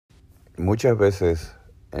Muchas veces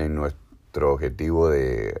en nuestro objetivo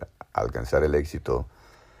de alcanzar el éxito,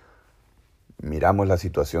 miramos la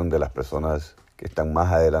situación de las personas que están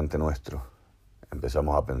más adelante nuestro.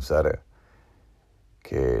 Empezamos a pensar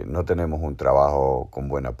que no tenemos un trabajo con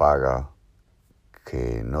buena paga,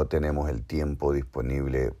 que no tenemos el tiempo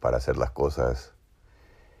disponible para hacer las cosas,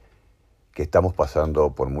 que estamos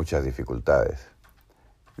pasando por muchas dificultades.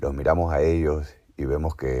 Los miramos a ellos y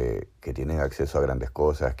vemos que tienen acceso a grandes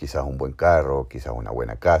cosas, quizás un buen carro, quizás una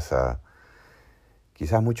buena casa,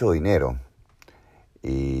 quizás mucho dinero.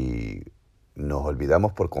 Y nos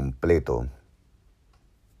olvidamos por completo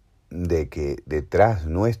de que detrás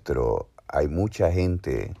nuestro hay mucha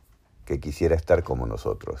gente que quisiera estar como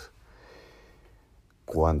nosotros.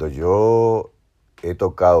 Cuando yo he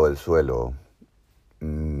tocado el suelo,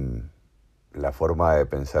 la forma de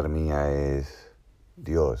pensar mía es: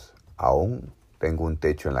 Dios, aún tengo un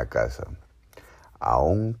techo en la casa,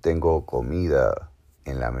 aún tengo comida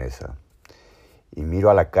en la mesa. Y miro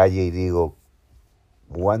a la calle y digo,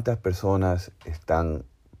 ¿cuántas personas están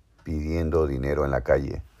pidiendo dinero en la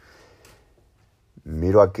calle?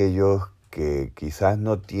 Miro a aquellos que quizás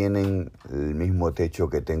no tienen el mismo techo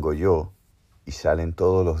que tengo yo y salen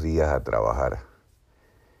todos los días a trabajar.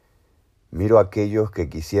 Miro a aquellos que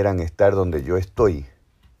quisieran estar donde yo estoy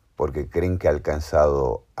porque creen que he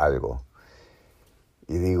alcanzado algo.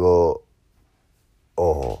 Y digo,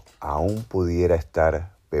 ojo, aún pudiera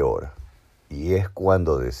estar peor. Y es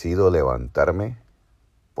cuando decido levantarme,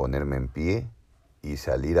 ponerme en pie y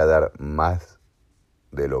salir a dar más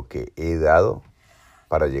de lo que he dado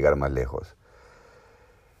para llegar más lejos.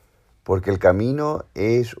 Porque el camino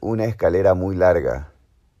es una escalera muy larga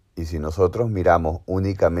y si nosotros miramos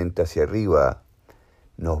únicamente hacia arriba,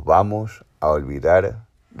 nos vamos a olvidar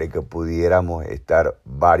de que pudiéramos estar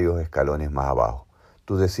varios escalones más abajo.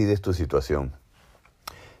 Tú decides tu situación.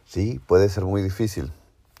 Sí, puede ser muy difícil,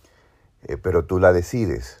 pero tú la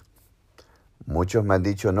decides. Muchos me han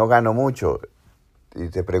dicho, no gano mucho. Y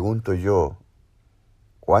te pregunto yo,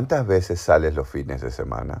 ¿cuántas veces sales los fines de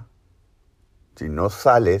semana? Si no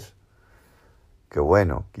sales, que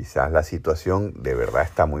bueno, quizás la situación de verdad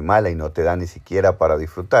está muy mala y no te da ni siquiera para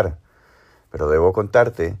disfrutar. Pero debo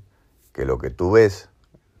contarte que lo que tú ves,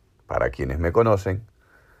 para quienes me conocen,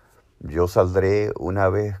 yo saldré una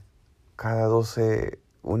vez cada 12,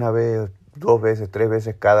 una vez, 2 veces, 3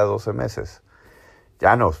 veces cada 12 meses.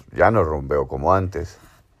 Ya no rumbeo como antes.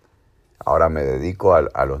 Ahora me dedico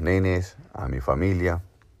a los nenes, a mi familia,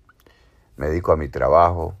 me dedico a mi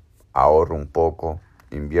trabajo, ahorro un poco,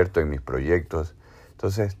 invierto en mis proyectos.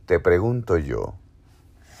 Entonces te pregunto yo,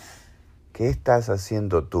 ¿qué estás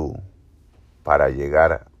haciendo tú para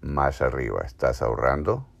llegar más arriba? ¿Estás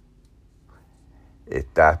ahorrando?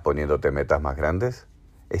 ¿Estás poniéndote metas más grandes?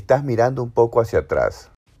 ¿Estás mirando un poco hacia atrás?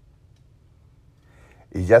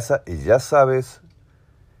 Y ya sabes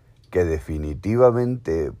que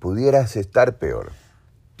definitivamente pudieras estar peor.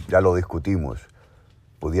 Ya lo discutimos.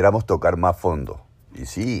 Pudiéramos tocar más fondo. Y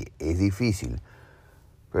sí, es difícil.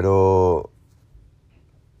 Pero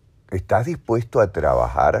 ¿estás dispuesto a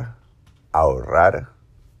trabajar, a ahorrar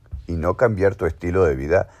y no cambiar tu estilo de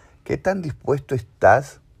vida? ¿Qué tan dispuesto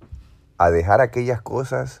estás a dejar aquellas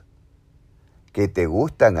cosas que te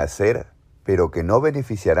gustan hacer, pero que no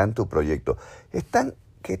beneficiarán tu proyecto?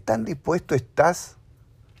 ¿Qué tan dispuesto estás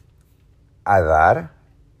a dar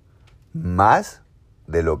más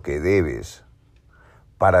de lo que debes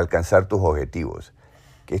para alcanzar tus objetivos?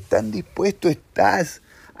 ¿Qué tan dispuesto estás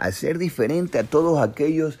a ser diferente a todos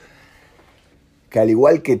aquellos que, al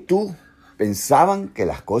igual que tú, pensaban que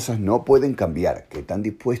las cosas no pueden cambiar? ¿Qué tan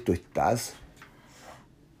dispuesto estás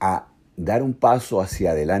a dar un paso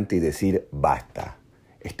hacia adelante y decir, basta?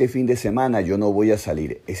 Este fin de semana yo no voy a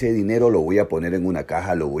salir. Ese dinero lo voy a poner en una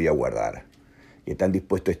caja, lo voy a guardar. ¿Qué tan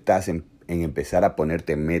dispuesto estás en empezar a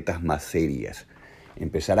ponerte metas más serias?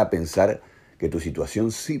 Empezar a pensar que tu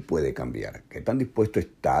situación sí puede cambiar. ¿Qué tan dispuesto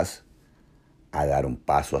estás a dar un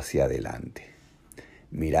paso hacia adelante?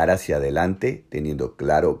 Mirar hacia adelante teniendo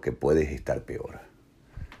claro que puedes estar peor.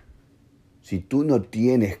 Si tú no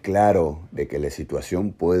tienes claro de que la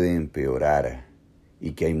situación puede empeorar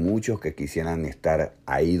y que hay muchos que quisieran estar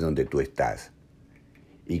ahí donde tú estás,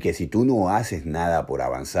 y que si tú no haces nada por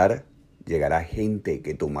avanzar, llegará gente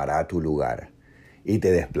que tomará tu lugar y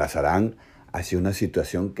te desplazarán hacia una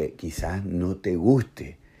situación que quizás no te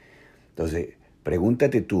guste. Entonces,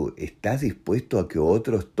 pregúntate tú, ¿estás dispuesto a que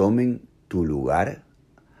otros tomen tu lugar?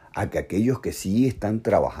 ¿A que aquellos que sí están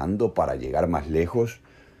trabajando para llegar más lejos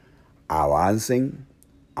avancen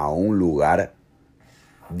a un lugar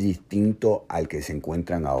distinto al que se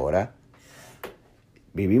encuentran ahora?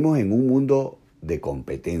 Vivimos en un mundo de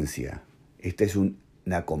competencia. Esta es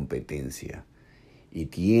una competencia y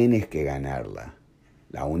tienes que ganarla.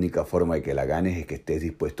 La única forma de que la ganes es que estés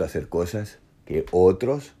dispuesto a hacer cosas que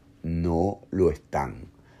otros no lo están.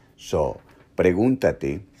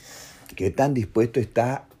 Pregúntate qué tan dispuesto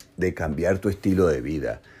estás de cambiar tu estilo de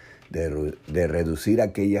vida, de reducir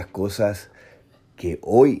aquellas cosas que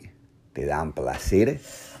hoy te dan placer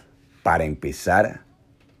para empezar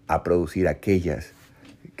a producir aquellas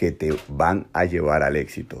que te van a llevar al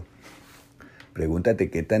éxito. Pregúntate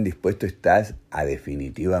qué tan dispuesto estás a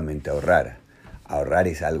definitivamente ahorrar. Ahorrar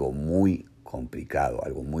es algo muy complicado,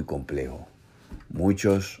 algo muy complejo.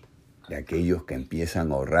 Muchos de aquellos que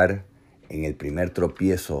empiezan a ahorrar, en el primer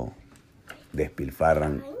tropiezo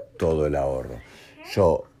despilfarran todo el ahorro.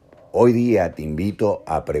 Hoy día te invito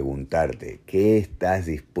a preguntarte qué estás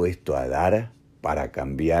dispuesto a dar para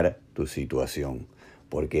cambiar tu situación,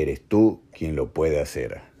 porque eres tú quien lo puede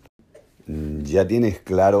hacer. Ya tienes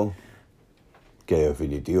claro que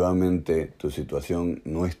definitivamente tu situación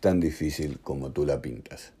no es tan difícil como tú la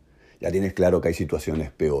pintas. Ya tienes claro que hay situaciones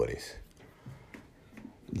peores.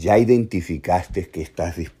 Ya identificaste que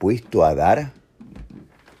estás dispuesto a dar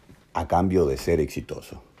a cambio de ser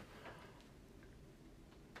exitoso.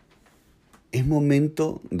 Es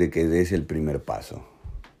momento de que des el primer paso.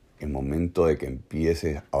 Es momento de que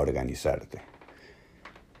empieces a organizarte.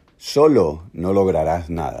 Solo no lograrás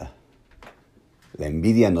nada. La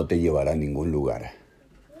envidia no te llevará a ningún lugar.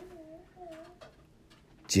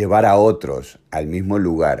 Llevar a otros al mismo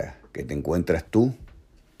lugar que te encuentras tú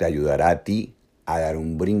te ayudará a ti a dar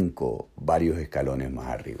un brinco varios escalones más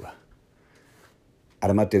arriba.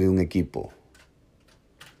 Ármate de un equipo.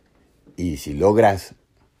 Y si logras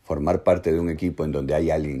formar parte de un equipo en donde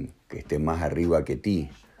hay alguien que esté más arriba que ti,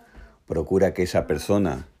 procura que esa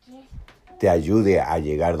persona te ayude a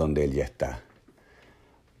llegar donde él ya está.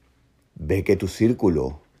 Ve que tu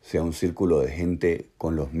círculo sea un círculo de gente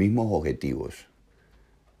con los mismos objetivos.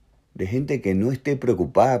 De gente que no esté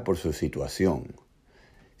preocupada por su situación,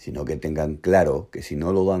 sino que tengan claro que si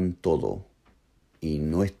no lo dan todo y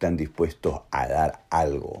no están dispuestos a dar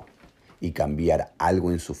algo y cambiar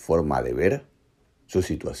algo en su forma de ver, su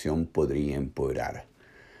situación podría empeorar.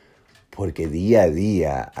 Porque día a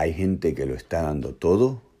día hay gente que lo está dando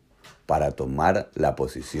todo para tomar la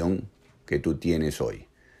posición que tú tienes hoy.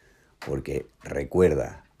 Porque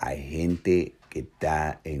recuerda, hay gente que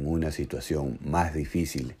está en una situación más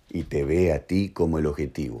difícil y te ve a ti como el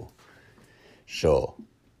objetivo.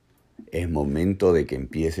 Es momento de que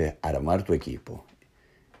empieces a armar tu equipo.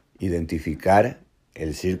 Identificar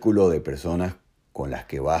el círculo de personas con las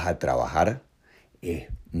que vas a trabajar es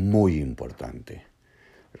muy importante.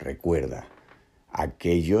 Recuerda,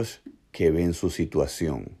 aquellos que ven su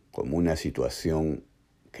situación como una situación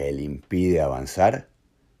que le impide avanzar,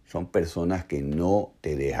 son personas que no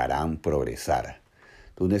te dejarán progresar.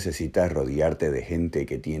 Tú necesitas rodearte de gente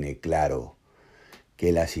que tiene claro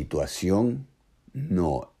que la situación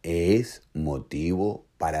no es motivo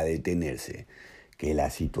para detenerse, que la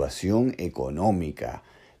situación económica,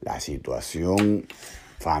 la situación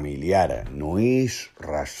familiar no es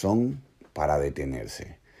razón para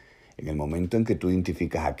detenerse. En el momento en que tú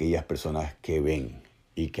identificas a aquellas personas que ven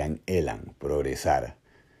y que anhelan progresar,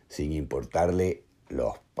 sin importarle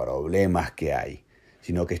los problemas que hay,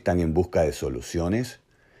 sino que están en busca de soluciones,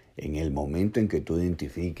 en el momento en que tú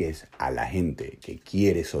identifiques a la gente que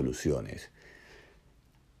quiere soluciones,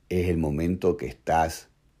 es el momento que estás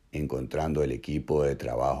encontrando el equipo de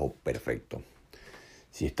trabajo perfecto.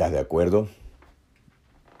 Si estás de acuerdo,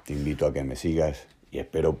 te invito a que me sigas y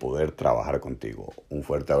espero poder trabajar contigo. Un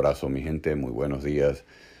fuerte abrazo, mi gente, muy buenos días.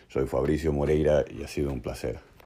 Soy Fabricio Moreira y ha sido un placer.